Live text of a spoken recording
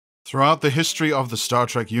Throughout the history of the Star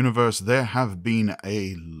Trek universe, there have been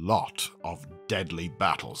a lot of deadly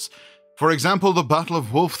battles. For example, the Battle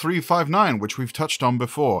of Wolf 359, which we've touched on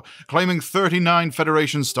before, claiming 39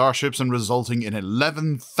 Federation starships and resulting in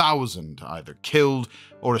 11,000 either killed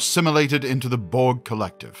or assimilated into the Borg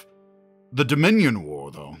Collective. The Dominion War,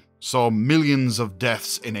 though, saw millions of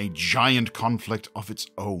deaths in a giant conflict of its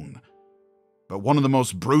own. But one of the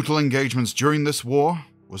most brutal engagements during this war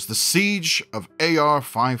was the siege of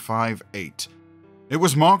AR558. It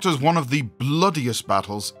was marked as one of the bloodiest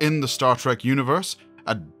battles in the Star Trek universe,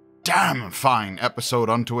 a damn fine episode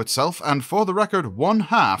unto itself, and for the record, one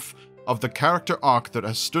half of the character arc that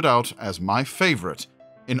has stood out as my favorite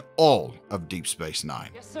in all of Deep Space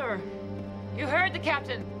Nine. Yes, sir. You heard the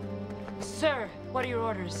captain. Sir, what are your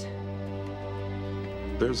orders?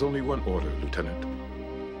 There's only one order, Lieutenant.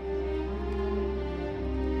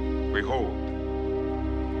 Behold.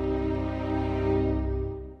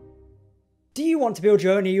 Do you want to build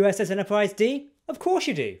your own USS Enterprise-D? Of course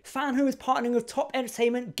you do. FanHome is partnering with top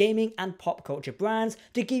entertainment, gaming and pop culture brands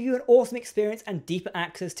to give you an awesome experience and deeper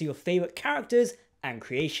access to your favourite characters and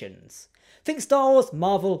creations. Think Star Wars,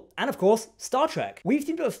 Marvel, and of course, Star Trek. We've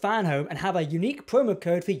teamed up with FanHome and have a unique promo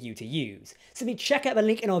code for you to use. Simply check out the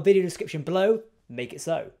link in our video description below, make it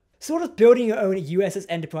so. So what does building your own USS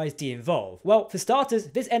Enterprise-D involve? Well, for starters,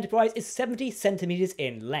 this Enterprise is 70 centimeters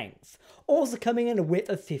in length, also coming in a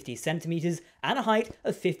width of 50 centimeters and a height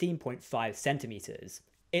of 15.5 centimeters.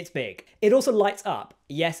 It's big. It also lights up.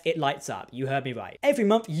 Yes, it lights up. You heard me right. Every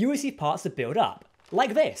month, you receive parts to build up.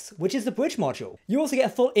 Like this, which is the bridge module. You also get a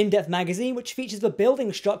full in-depth magazine which features the building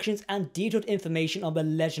instructions and detailed information on the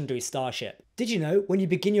legendary starship. Did you know, when you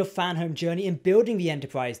begin your FanHome journey in building the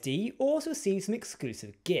Enterprise-D, you also receive some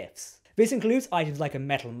exclusive gifts. This includes items like a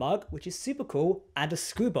metal mug, which is super cool, and a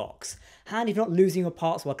screw box, handy for not losing your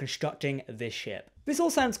parts while constructing this ship. This all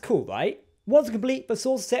sounds cool, right? Once complete, the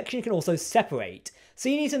source section can also separate, so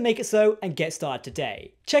you need to make it so and get started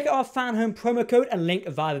today. Check out our FanHome promo code and link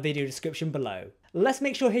via the video description below. Let's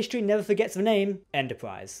make sure history never forgets the name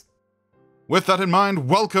Enterprise. With that in mind,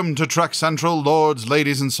 welcome to Trek Central, lords,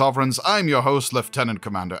 ladies and sovereigns. I'm your host, Lieutenant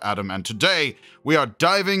Commander Adam, and today we are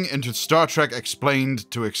diving into Star Trek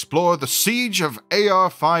Explained to explore the siege of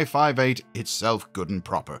AR558 itself, good and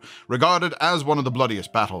proper, regarded as one of the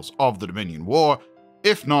bloodiest battles of the Dominion War,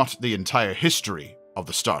 if not the entire history of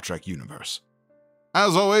the Star Trek universe.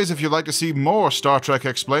 As always, if you'd like to see more Star Trek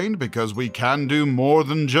Explained, because we can do more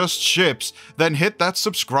than just ships, then hit that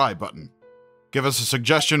subscribe button. Give us a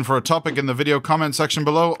suggestion for a topic in the video comment section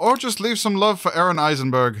below, or just leave some love for Aaron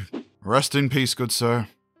Eisenberg. Rest in peace, good sir.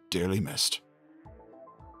 Dearly missed.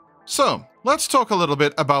 So, let's talk a little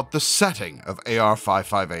bit about the setting of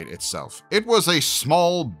AR558 itself. It was a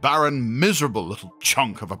small, barren, miserable little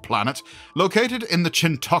chunk of a planet located in the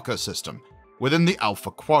Chintoka system, within the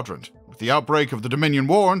Alpha Quadrant. With the outbreak of the Dominion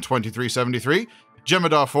War in 2373,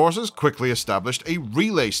 Jem'Hadar forces quickly established a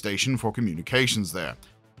relay station for communications there.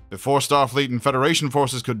 Before Starfleet and Federation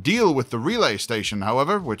forces could deal with the relay station,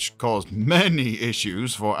 however, which caused many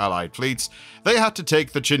issues for Allied fleets, they had to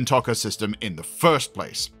take the Chintoka system in the first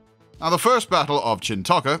place. Now, the first battle of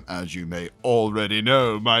Chintoka, as you may already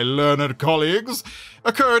know, my learned colleagues,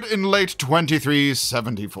 occurred in late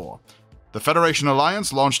 2374. The Federation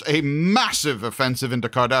Alliance launched a massive offensive into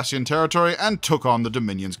Cardassian territory and took on the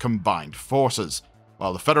Dominion's combined forces.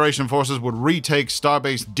 While the Federation forces would retake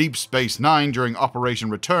Starbase Deep Space Nine during Operation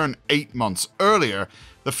Return 8 months earlier,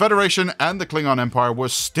 the Federation and the Klingon Empire were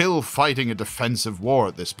still fighting a defensive war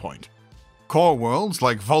at this point. Core worlds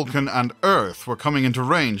like Vulcan and Earth were coming into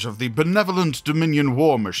range of the benevolent Dominion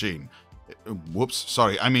war machine.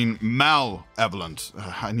 Malevolent.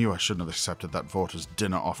 I knew I shouldn't have accepted that Vorta's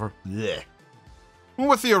dinner offer. Blech.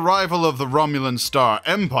 With the arrival of the Romulan Star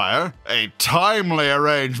Empire, a timely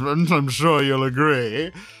arrangement, I'm sure you'll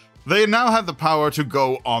agree, they now had the power to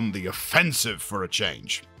go on the offensive for a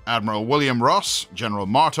change. Admiral William Ross, General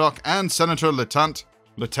Martok, and Senator Lieutenant?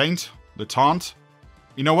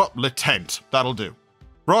 You know what? Lieutenant. That'll do.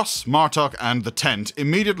 Ross, Martok, and the Tent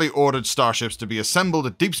immediately ordered starships to be assembled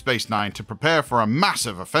at Deep Space Nine to prepare for a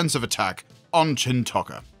massive offensive attack on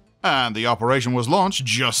Chintoka. And the operation was launched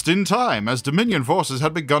just in time, as Dominion forces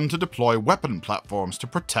had begun to deploy weapon platforms to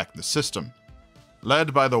protect the system.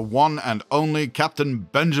 Led by the one and only Captain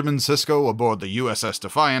Benjamin Sisko aboard the USS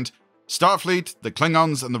Defiant, Starfleet, the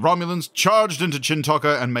Klingons, and the Romulans charged into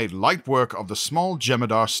Chintoka and made light work of the small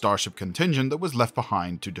Jem'Hadar starship contingent that was left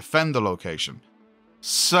behind to defend the location.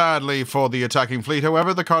 Sadly for the attacking fleet,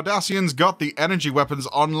 however, the Cardassians got the energy weapons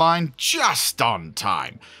online just on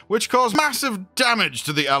time, which caused massive damage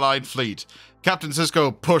to the Allied fleet. Captain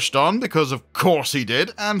Sisko pushed on because of course he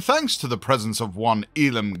did, and thanks to the presence of one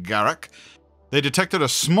Elam Garak, they detected a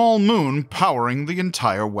small moon powering the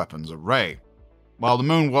entire weapons array. While the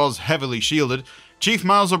moon was heavily shielded, Chief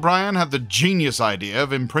Miles O'Brien had the genius idea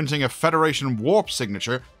of imprinting a Federation warp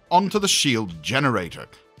signature onto the shield generator.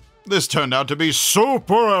 This turned out to be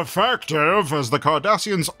super effective as the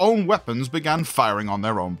Cardassians' own weapons began firing on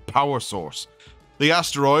their own power source. The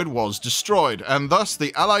asteroid was destroyed, and thus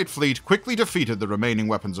the Allied fleet quickly defeated the remaining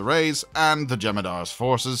weapons arrays and the Jemadar's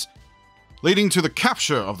forces, leading to the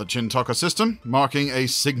capture of the Chintoka system, marking a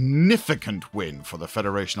significant win for the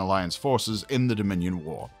Federation Alliance forces in the Dominion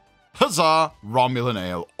War. Huzzah, Romulan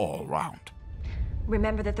ale all round.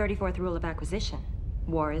 Remember the 34th rule of acquisition.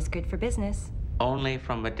 War is good for business. Only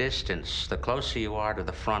from a distance. The closer you are to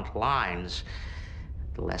the front lines,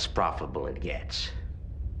 the less profitable it gets.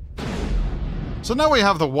 So now we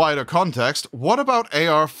have the wider context. What about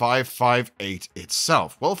AR558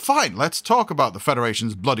 itself? Well, fine, let's talk about the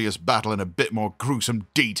Federation's bloodiest battle in a bit more gruesome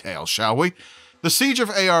detail, shall we? The siege of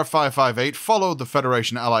AR558 followed the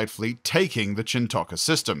Federation Allied fleet taking the Chintoka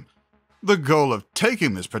system. The goal of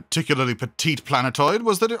taking this particularly petite planetoid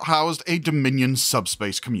was that it housed a Dominion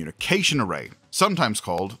subspace communication array, sometimes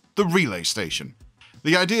called the Relay Station.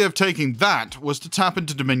 The idea of taking that was to tap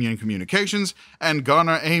into Dominion communications and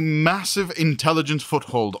garner a massive intelligence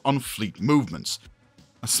foothold on fleet movements.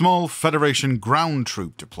 A small Federation ground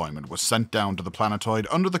troop deployment was sent down to the planetoid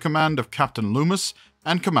under the command of Captain Loomis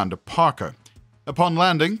and Commander Parker. Upon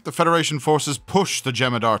landing, the Federation forces pushed the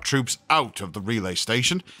Jemadar troops out of the Relay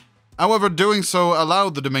Station. However, doing so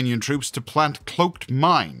allowed the Dominion troops to plant cloaked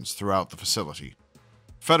mines throughout the facility.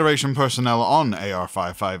 Federation personnel on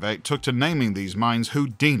AR558 took to naming these mines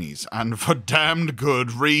Houdinis, and for damned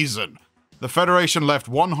good reason. The Federation left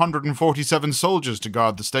 147 soldiers to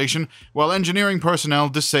guard the station, while engineering personnel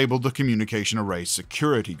disabled the communication array's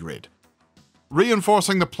security grid.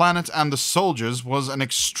 Reinforcing the planet and the soldiers was an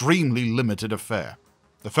extremely limited affair.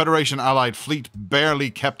 The Federation Allied fleet barely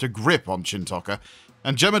kept a grip on Chintoka,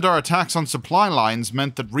 and Jemadar attacks on supply lines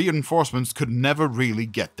meant that reinforcements could never really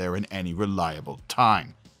get there in any reliable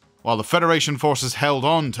time. While the Federation forces held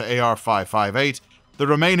on to AR558, the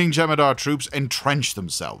remaining Jemadar troops entrenched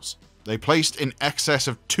themselves. They placed in excess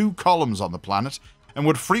of 2 columns on the planet and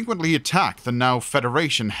would frequently attack the now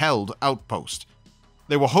Federation-held outpost.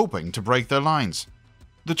 They were hoping to break their lines.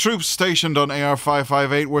 The troops stationed on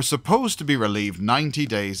AR558 were supposed to be relieved 90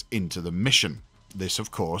 days into the mission. This, of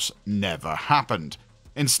course, never happened.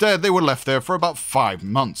 Instead, they were left there for about 5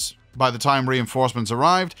 months. By the time reinforcements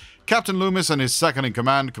arrived, Captain Loomis and his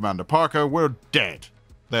second-in-command, Commander Parker, were dead.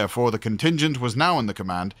 Therefore, the contingent was now in the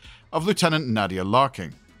command of Lieutenant Nadia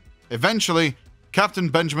Larkin. Eventually, Captain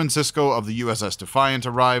Benjamin Sisko of the USS Defiant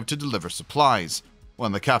arrived to deliver supplies.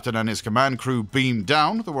 When the captain and his command crew beamed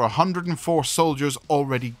down, there were 104 soldiers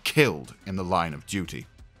already killed in the line of duty.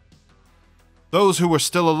 Those who were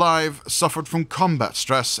still alive suffered from combat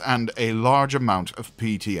stress and a large amount of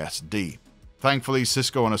PTSD. Thankfully,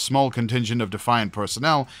 Sisko and a small contingent of Defiant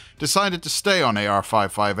personnel decided to stay on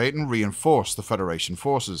AR558 and reinforce the Federation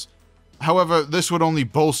forces. However, this would only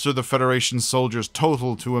bolster the Federation soldiers'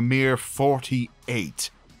 total to a mere 48.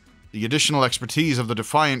 The additional expertise of the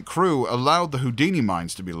Defiant crew allowed the Houdini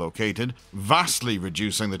mines to be located, vastly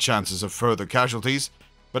reducing the chances of further casualties.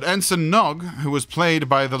 But Ensign Nog, who was played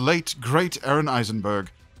by the late great Aaron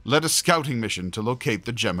Eisenberg, led a scouting mission to locate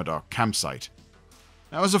the Jemadar campsite.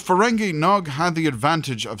 Now, as a Ferengi, Nog had the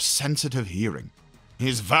advantage of sensitive hearing.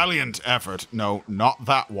 His valiant effort, no, not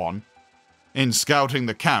that one, in scouting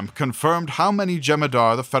the camp confirmed how many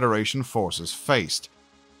Jemadar the Federation forces faced.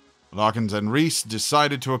 Larkins and Reese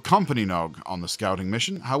decided to accompany Nog on the scouting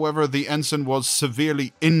mission. However, the ensign was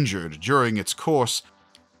severely injured during its course,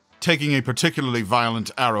 taking a particularly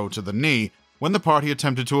violent arrow to the knee when the party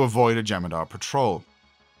attempted to avoid a Jemadar patrol.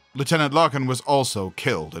 Lieutenant Larkin was also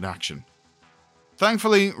killed in action.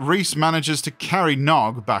 Thankfully, Reese manages to carry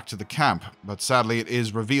Nog back to the camp, but sadly it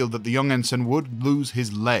is revealed that the young ensign would lose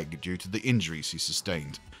his leg due to the injuries he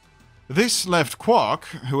sustained. This left Quark,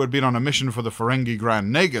 who had been on a mission for the Ferengi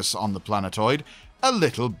Grand Nagus on the planetoid, a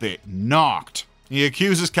little bit knocked. He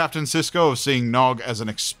accuses Captain Sisko of seeing Nog as an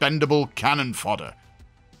expendable cannon fodder.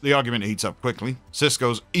 The argument heats up quickly.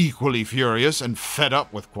 Sisko's equally furious and fed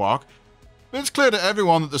up with Quark. But it's clear to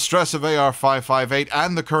everyone that the stress of AR558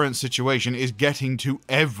 and the current situation is getting to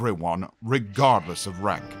everyone, regardless of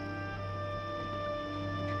rank.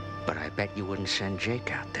 But I bet you wouldn't send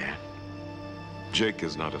Jake out there. Jake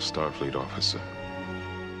is not a Starfleet officer.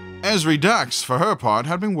 Esri Dax, for her part,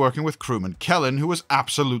 had been working with crewman Kellen, who was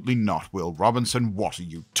absolutely not Will Robinson. What are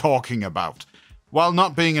you talking about? While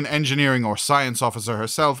not being an engineering or science officer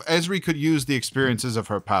herself, Esri could use the experiences of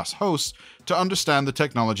her past hosts to understand the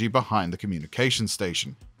technology behind the communication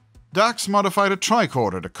station. Dax modified a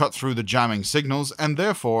tricorder to cut through the jamming signals and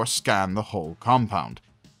therefore scan the whole compound.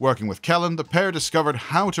 Working with Kellen, the pair discovered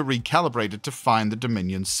how to recalibrate it to find the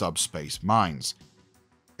Dominion's subspace mines.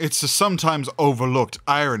 It's a sometimes overlooked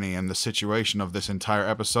irony in the situation of this entire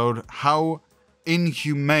episode, how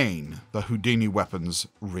inhumane the Houdini weapons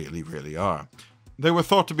really are. They were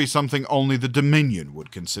thought to be something only the Dominion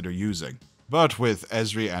would consider using. But with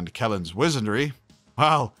Esri and Kellen's wizardry,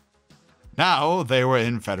 well, now they were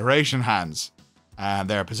in Federation hands, and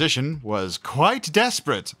their position was quite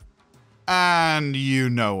desperate. And you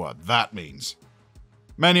know what that means.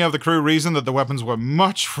 Many of the crew reasoned that the weapons were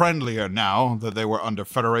much friendlier now that they were under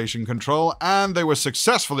Federation control, and they were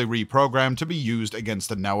successfully reprogrammed to be used against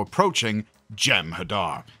the now approaching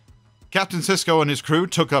Jem'Hadar. Captain Sisko and his crew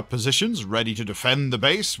took up positions ready to defend the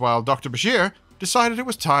base, while Dr. Bashir decided it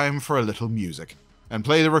was time for a little music, and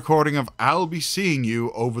play the recording of "I'll Be Seeing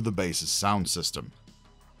You" over the base's sound system.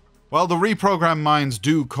 While the reprogrammed mines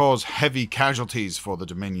do cause heavy casualties for the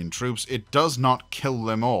Dominion troops, it does not kill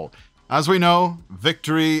them all. As we know,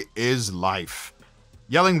 victory is life.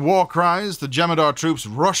 Yelling war cries, the Jem'Hadar troops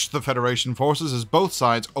rush the Federation forces as both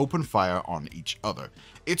sides open fire on each other.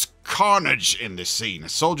 It's carnage in this scene.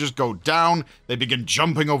 As soldiers go down, they begin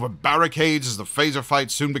jumping over barricades as the phaser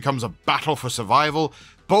fight soon becomes a battle for survival.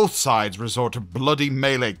 Both sides resort to bloody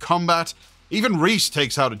melee combat. Even Reese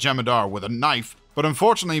takes out a Jem'Hadar with a knife, but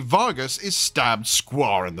unfortunately Vargas is stabbed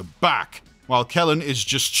square in the back, while Kellen is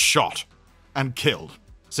just shot and killed,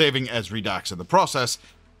 saving Esri Dax in the process,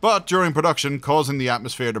 but during production causing the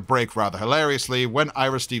atmosphere to break rather hilariously when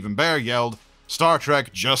Ira Stephen Bear yelled, "Star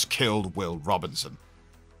Trek just killed Will Robinson."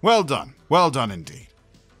 Well done indeed.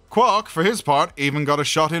 Quark, for his part, even got a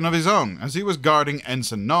shot in of his own, as he was guarding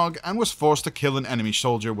Ensign Nog and was forced to kill an enemy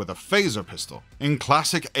soldier with a phaser pistol. In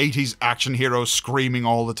classic 80s action heroes screaming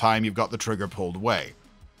all the time you've got the trigger pulled away.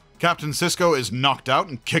 Captain Sisko is knocked out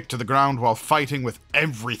and kicked to the ground while fighting with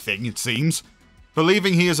everything, it seems.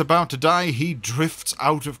 Believing he is about to die, he drifts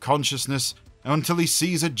out of consciousness until he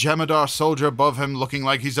sees a Jem'Hadar soldier above him looking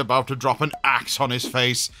like he's about to drop an axe on his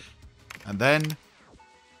face. And then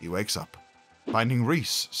he wakes up, finding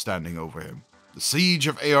Reese standing over him. The siege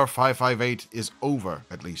of AR558 is over,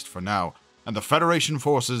 at least for now, and the Federation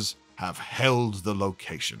forces have held the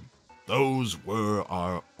location. Those were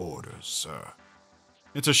our orders, sir.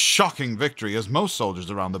 It's a shocking victory, as most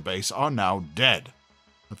soldiers around the base are now dead.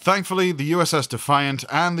 But thankfully, the USS Defiant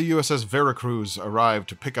and the USS Veracruz arrived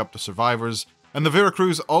to pick up the survivors, and the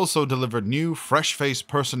Veracruz also delivered new, fresh-faced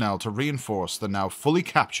personnel to reinforce the now fully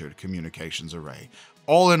captured communications array.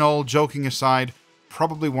 All in all, joking aside,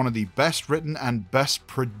 probably one of the best written and best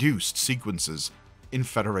produced sequences in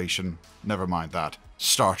Federation, never mind that,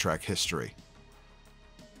 Star Trek history.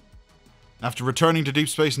 After returning to Deep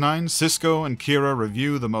Space Nine, Sisko and Kira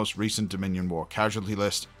review the most recent Dominion War casualty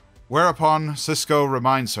list, whereupon Sisko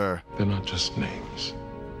reminds her, They're not just names.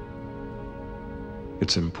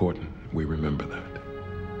 It's important we remember that.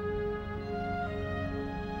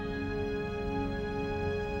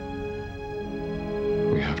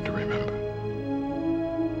 We have to remember.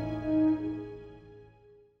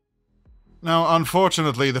 Now,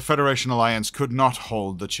 unfortunately, the Federation Alliance could not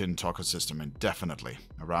hold the Chintoka system indefinitely.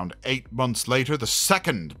 Around 8 months later, the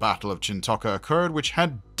Second Battle of Chintoka occurred, which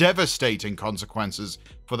had devastating consequences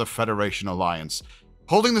for the Federation Alliance.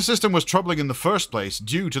 Holding the system was troubling in the first place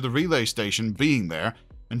due to the relay station being there,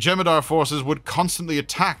 and Jem'Hadar forces would constantly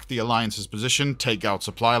attack the Alliance's position, take out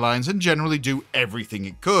supply lines, and generally do everything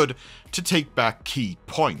it could to take back key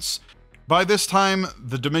points. By this time,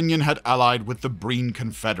 the Dominion had allied with the Breen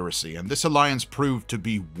Confederacy, and this alliance proved to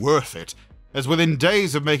be worth it, as within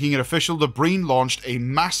days of making it official, the Breen launched a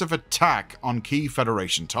massive attack on key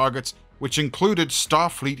Federation targets, which included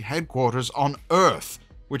Starfleet headquarters on Earth,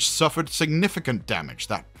 which suffered significant damage.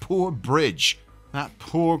 That poor bridge. That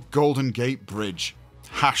poor Golden Gate Bridge.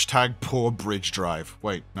 Hashtag poor bridge drive.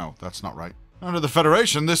 Wait, no, that's not right. Under the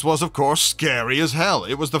Federation, this was, of course, scary as hell.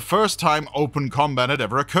 It was the first time open combat had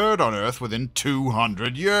ever occurred on Earth within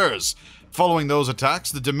 200 years. Following those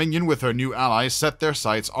attacks, the Dominion with her new allies set their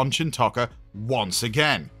sights on Chintoka once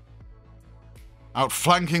again.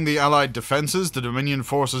 Outflanking the Allied defenses, the Dominion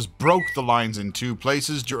forces broke the lines in 2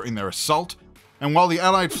 places during their assault, and while the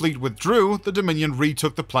Allied fleet withdrew, the Dominion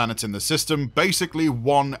retook the planets in the system, basically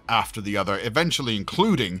one after the other, eventually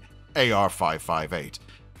including AR558.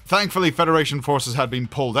 Thankfully, Federation forces had been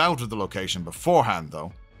pulled out of the location beforehand,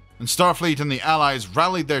 though. and Starfleet and the Allies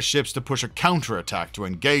rallied their ships to push a counterattack to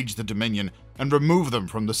engage the Dominion and remove them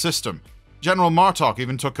from the system. General Martok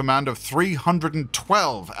even took command of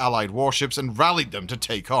 312 Allied warships and rallied them to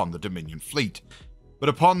take on the Dominion fleet. But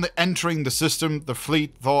upon entering the system, the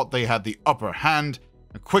fleet thought they had the upper hand,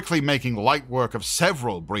 quickly making light work of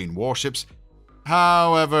several Breen warships.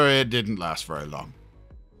 However, it didn't last very long.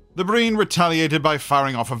 The Breen retaliated by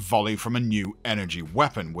firing off a volley from a new energy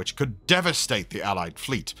weapon, which could devastate the Allied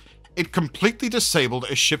fleet. It completely disabled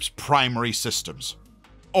a ship's primary systems.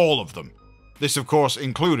 All of them. This, of course,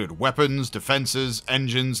 included weapons, defenses,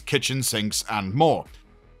 engines, kitchen sinks, and more.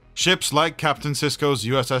 Ships like Captain Sisko's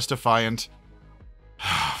USS Defiant,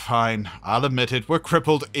 fine, I'll admit it, were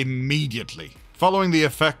crippled immediately. Following the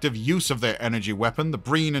effective use of their energy weapon, the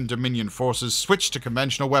Breen and Dominion forces switched to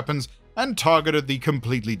conventional weapons and targeted the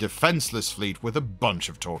completely defenseless fleet with a bunch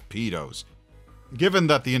of torpedoes. Given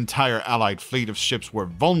that the entire Allied fleet of ships were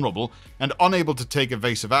vulnerable and unable to take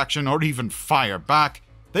evasive action or even fire back,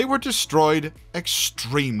 they were destroyed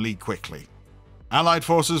extremely quickly. Allied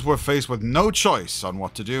forces were faced with no choice on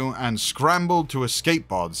what to do and scrambled to escape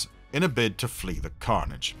pods in a bid to flee the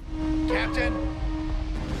carnage. Captain?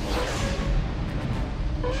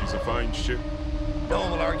 She's a fine ship. No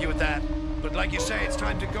one will argue with that. But like you say, it's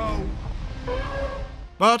time to go.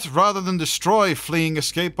 But rather than destroy fleeing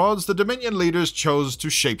escape pods, the Dominion leaders chose to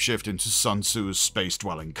shapeshift into Sun Tzu's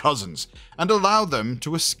space-dwelling cousins and allow them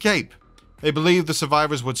to escape. They believed the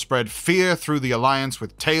survivors would spread fear through the Alliance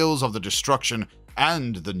with tales of the destruction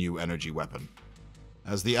and the new energy weapon.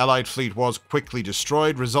 As the Allied fleet was quickly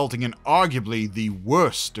destroyed, resulting in arguably the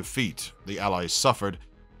worst defeat the Allies suffered,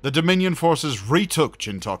 the Dominion forces retook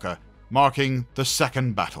Chintoka, marking the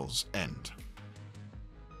Second Battle's end.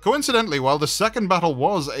 Coincidentally, while the Second Battle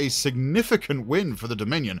was a significant win for the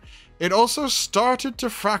Dominion, it also started to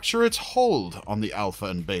fracture its hold on the Alpha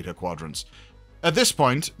and Beta quadrants. At this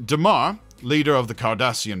point, Damar, leader of the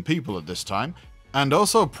Cardassian people at this time, and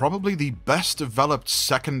also probably the best developed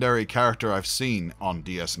secondary character I've seen on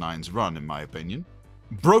DS9's run in my opinion,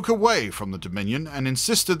 broke away from the Dominion and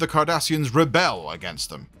insisted the Cardassians rebel against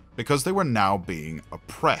them, because they were now being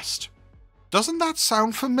oppressed. Doesn't that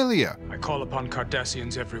sound familiar? I call upon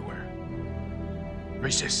Cardassians everywhere.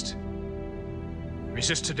 Resist.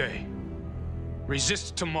 Resist today.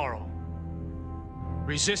 Resist tomorrow.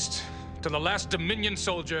 Resist till the last Dominion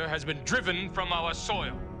soldier has been driven from our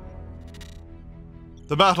soil.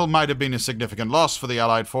 The battle might have been a significant loss for the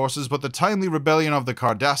Allied forces, but the timely rebellion of the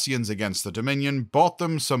Cardassians against the Dominion bought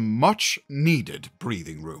them some much-needed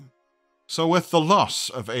breathing room. So with the loss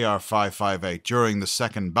of AR558 during the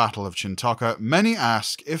Second Battle of Chintoka, many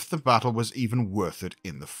ask if the battle was even worth it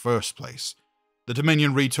in the first place. The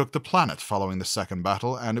Dominion retook the planet following the Second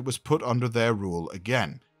Battle, and it was put under their rule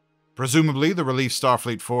again. Presumably, the relief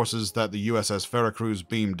Starfleet forces that the USS Veracruz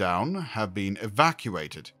beamed down have been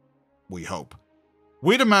evacuated. We hope.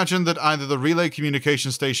 We'd imagine that either the relay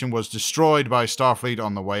communication station was destroyed by Starfleet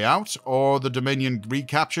on the way out, or the Dominion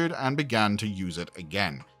recaptured and began to use it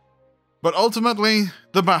again. But ultimately,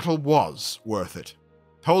 the battle was worth it.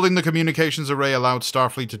 Holding the communications array allowed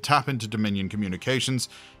Starfleet to tap into Dominion communications.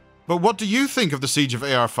 But what do you think of the siege of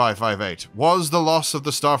AR558? Was the loss of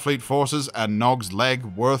the Starfleet forces and Nog's leg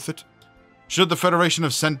worth it? Should the Federation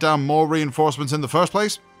have sent down more reinforcements in the first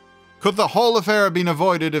place? Could the whole affair have been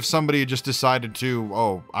avoided if somebody had just decided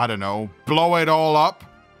to, I don't know, blow it all up?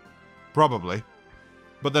 Probably.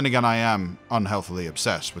 But then again, I am unhealthily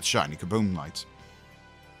obsessed with shiny kaboom lights.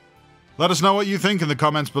 Let us know what you think in the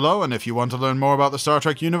comments below, and if you want to learn more about the Star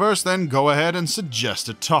Trek universe, then go ahead and suggest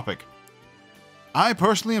a topic. I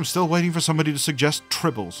personally am still waiting for somebody to suggest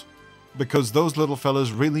tribbles, because those little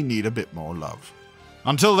fellas really need a bit more love.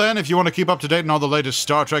 Until then, if you want to keep up to date on all the latest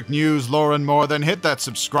Star Trek news, lore, and more, then hit that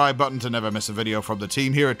subscribe button to never miss a video from the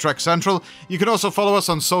team here at Trek Central. You can also follow us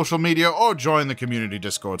on social media or join the community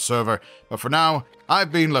Discord server. But for now,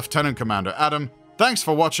 I've been Lieutenant Commander Adam. Thanks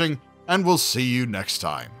for watching, and we'll see you next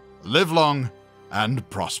time. Live long and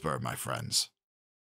prosper, my friends.